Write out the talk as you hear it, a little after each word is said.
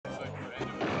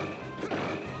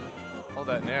Hold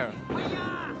that in air.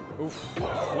 Oof.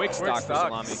 Quick stock for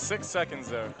Salami. 6 seconds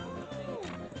there.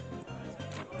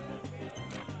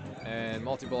 And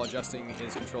Multiball adjusting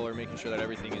his controller, making sure that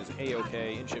everything is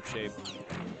A-OK in chip shape.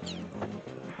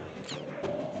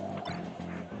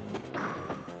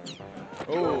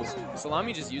 Oh,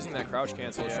 Salami just using that crouch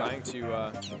cancel, trying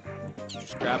to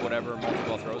just grab whatever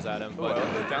Multiball throws at him. But I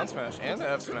like the down smash and the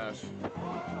F smash.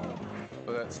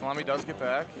 But Salami does get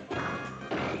back.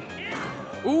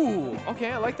 Ooh,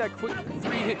 okay, I like that quick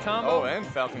 3-hit combo. Oh, and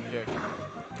Falcon kick.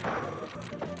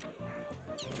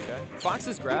 Okay.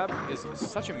 Fox's grab is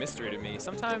such a mystery to me.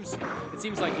 Sometimes it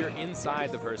seems like you're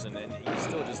inside the person and you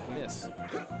still just miss.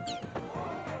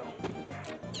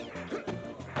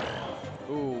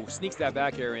 Ooh, sneaks that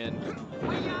back air in.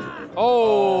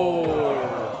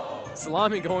 Oh!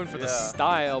 Salami going for the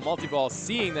style. Multiball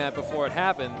seeing that before it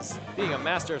happens, being a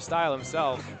master of style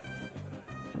himself.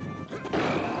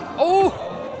 Oh!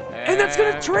 And that's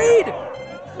gonna trade!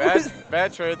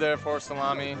 Bad trade there for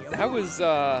Salami. That was,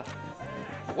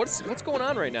 what's going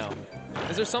on right now?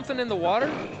 Is there something in the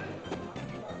water?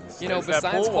 You know,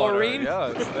 besides chlorine?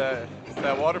 Yeah, it's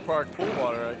that water park pool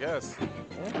water, I guess.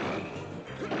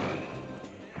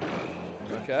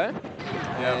 Okay.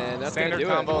 Yeah, and that's standard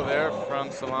combo there from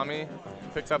Salami.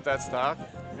 Picks up that stock.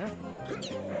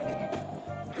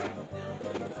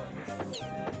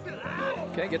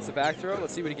 Okay, gets the back throw.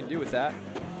 Let's see what he can do with that.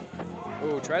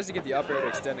 Oh, tries to get the up air to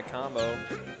extend a combo.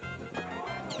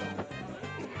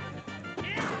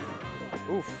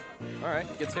 Oof. All right,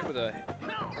 gets hit with a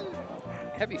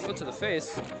heavy foot to the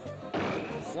face.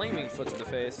 Flaming foot to the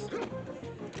face.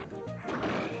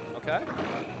 Okay.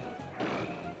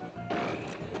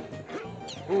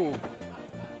 Ooh.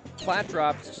 Flat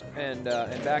drops and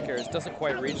back airs. Doesn't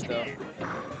quite reach, though.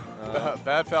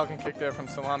 Bad Falcon kick there from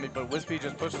Salami, but Wispy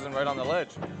just pushes him right on the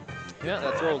ledge. Yeah,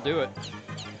 that throw will do it.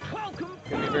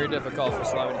 Going to be very difficult for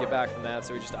Salami to get back from that,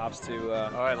 so he just opts to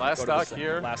all right, last stock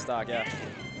here. Last stock, yeah.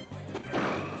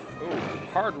 Ooh,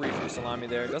 hard read from Salami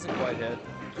there. Doesn't quite hit.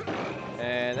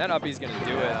 And that uppy's going to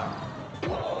do it.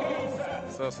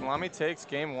 So Salami takes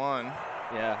game 1.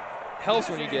 Yeah. Helps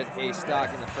when you get a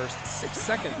stock in the first 6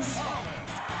 seconds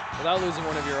without losing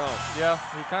one of your own. Yeah,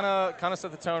 he kind of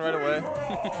set the tone right away.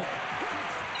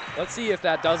 Let's see if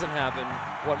that doesn't happen,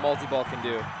 what Multiball can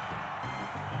do.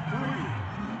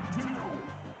 3, 2,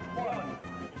 1,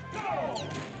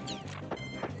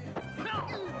 go!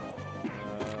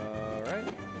 All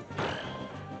right.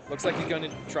 Looks like he's going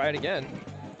to try it again.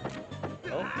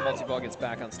 Oh, Multiball gets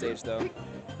back on stage, though.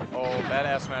 Oh,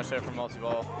 badass smash there from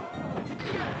Multiball.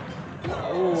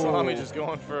 Ooh. Salami just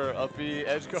going for uppy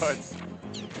edge guards.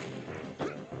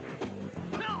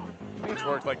 It's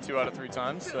worked like 2 out of 3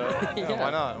 times, so yeah.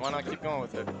 Why not? Why not keep going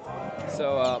with it?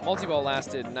 So Multiball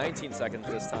lasted 19 seconds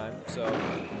this time, so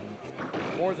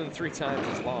more than 3 times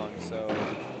as long, so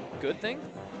good thing.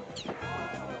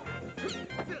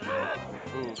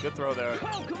 Ooh, good throw there.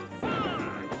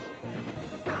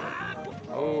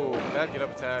 Oh, bad get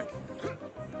up attack.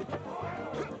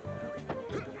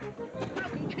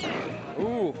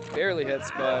 Ooh, barely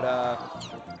hits, but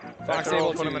Fox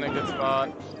able to put him in a good spot,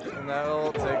 and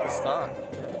that'll take the stock.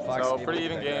 Fox so pretty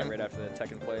even game. Right after the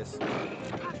second place.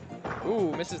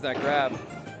 Ooh, misses that grab.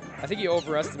 I think he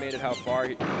overestimated how far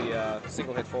the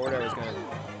single hit forward air was going to.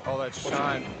 Oh, that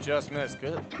shine just missed.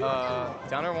 Good.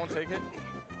 Down air won't take it.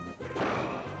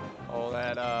 Oh,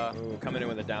 that. Ooh, coming in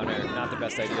with a down air, not the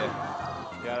best idea.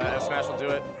 Yeah, that F smash will do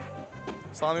it.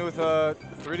 Salami with a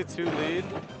 3-2 lead.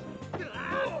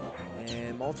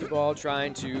 And Multiball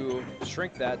trying to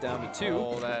shrink that down to 2.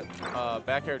 Oh, that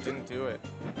back air didn't do it.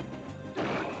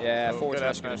 Yeah, forward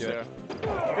smash going to do it.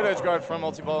 Good edge guard from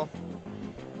Multiball.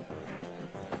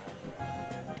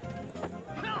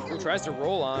 Who tries to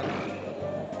roll on.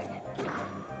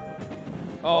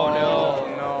 Oh,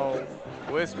 no.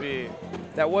 Wispy.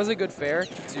 That was a good fair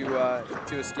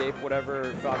to escape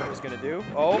whatever Falcon was going to do.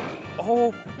 Oh.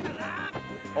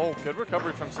 Oh, good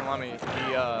recovery from Salami.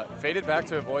 He faded back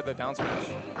to avoid the down smash.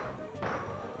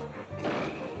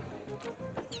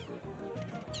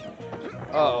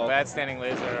 Uh-oh. Bad standing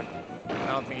laser. I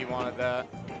don't think he wanted that.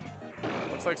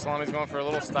 Looks like Salami's going for a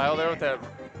little style there with that,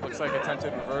 looks like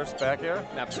attempted reverse back air.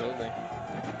 Absolutely.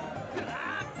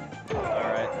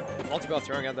 All right. Multiball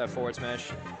throwing out that forward smash.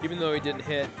 Even though he didn't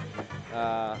hit,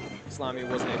 Salami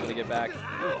wasn't able to get back.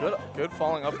 Good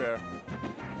falling up air.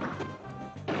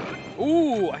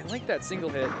 Ooh, I like that single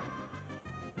hit.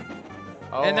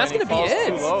 Oh, and that's going to be it.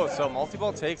 Too low, so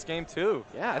Multiball takes game 2.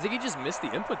 Yeah, I think he just missed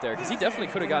the input there because he definitely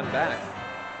could have gotten back.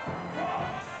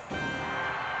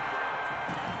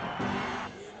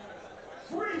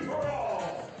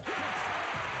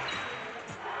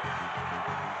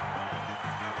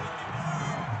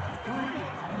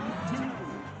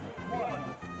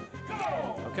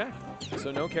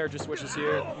 So no character switches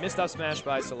here. Missed up smash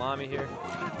by Salami here.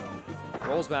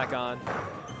 Rolls back on.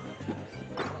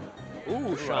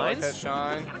 Ooh, shines. I like that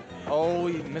shine. Oh,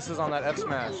 he misses on that F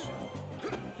smash.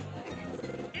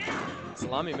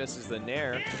 Salami misses the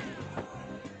nair.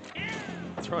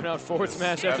 Throwing out forward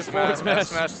smash after forward smash. F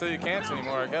smash till you can't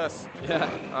anymore, I guess. Yeah.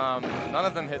 None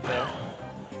of them hit though.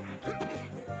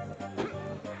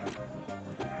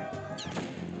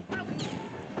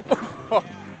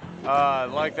 I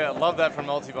like that. Love that from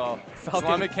Multiball.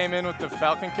 Salami came in with the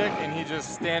Falcon kick, and he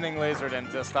just standing lasered him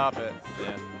to stop it.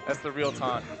 Yeah. That's the real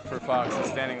taunt for Fox, the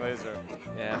standing laser.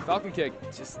 Yeah, Falcon kick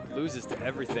just loses to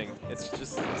everything. It's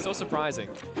just so surprising.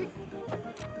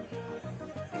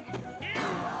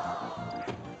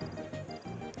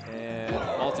 And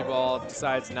Multiball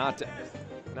decides not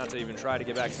to even try to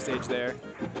get back to stage there.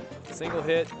 Single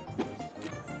hit.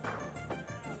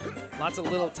 Lots of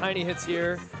little tiny hits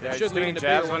here. Yeah, should lead into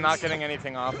jabs bigger when ones. not getting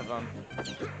anything off of him.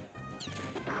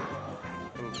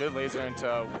 Ooh, good laser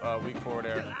into weak forward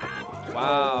air.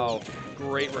 Wow,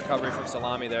 great recovery from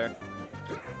Salami there.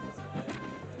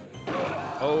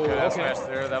 Oh, good okay. smash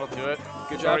there, that'll do it.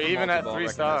 Good job. Or even at Multiball 3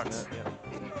 recognizing stocks. that, yeah.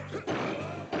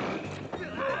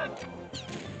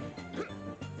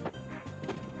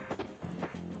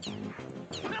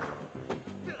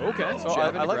 Okay, so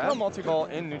I like how Multiball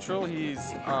in neutral, he's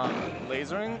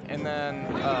lasering and then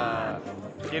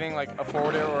getting like a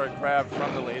forward air or a grab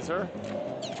from the laser.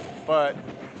 But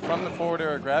from the forward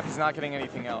air or grab, he's not getting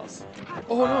anything else.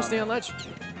 Oh no, stay on ledge.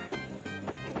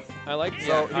 I like.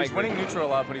 So yeah, he's winning neutral a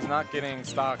lot, but he's not getting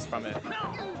stocks from it.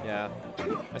 Yeah,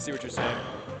 I see what you're saying.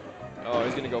 Oh,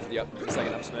 he's gonna go for the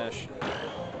second up smash.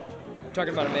 We're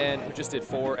talking about a man who just did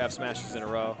 4 F smashes in a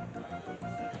row.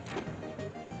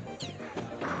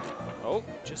 Oh,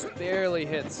 just barely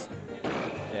hits.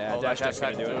 Yeah, Oh, dash tech's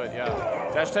gonna do it. Yeah,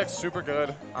 dash tech's super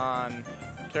good on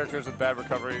characters with bad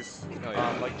recoveries, Oh,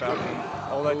 yeah. like Falcon.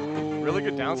 Oh, that really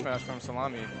good down smash from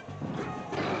Salami.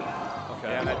 Okay.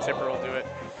 Yeah, and that chipper will do it.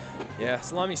 Yeah,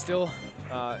 Salami's still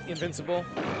invincible,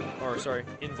 or sorry,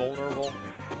 invulnerable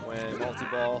when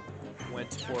Multiball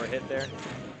went for a hit there.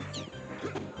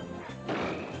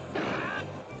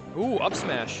 Ooh, up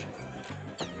smash.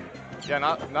 Yeah,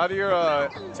 not your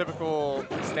typical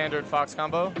standard Fox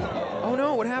combo. Oh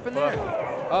no, what happened there?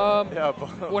 Yeah,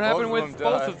 what happened with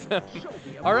both of them?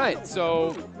 All right,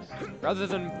 so rather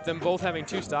than them both having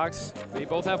 2 stocks, they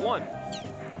both have 1.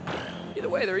 Either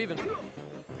way, they're even.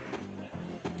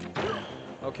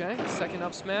 Okay, second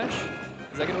up smash.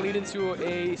 Is that going to lead into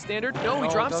a standard? No, he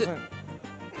drops it.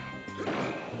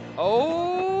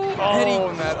 Oh, and he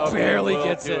barely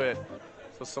gets it.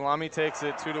 So Salami takes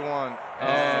it 2-1.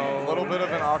 And a little bit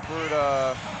of an awkward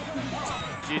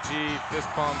GG fist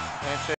pump handshake.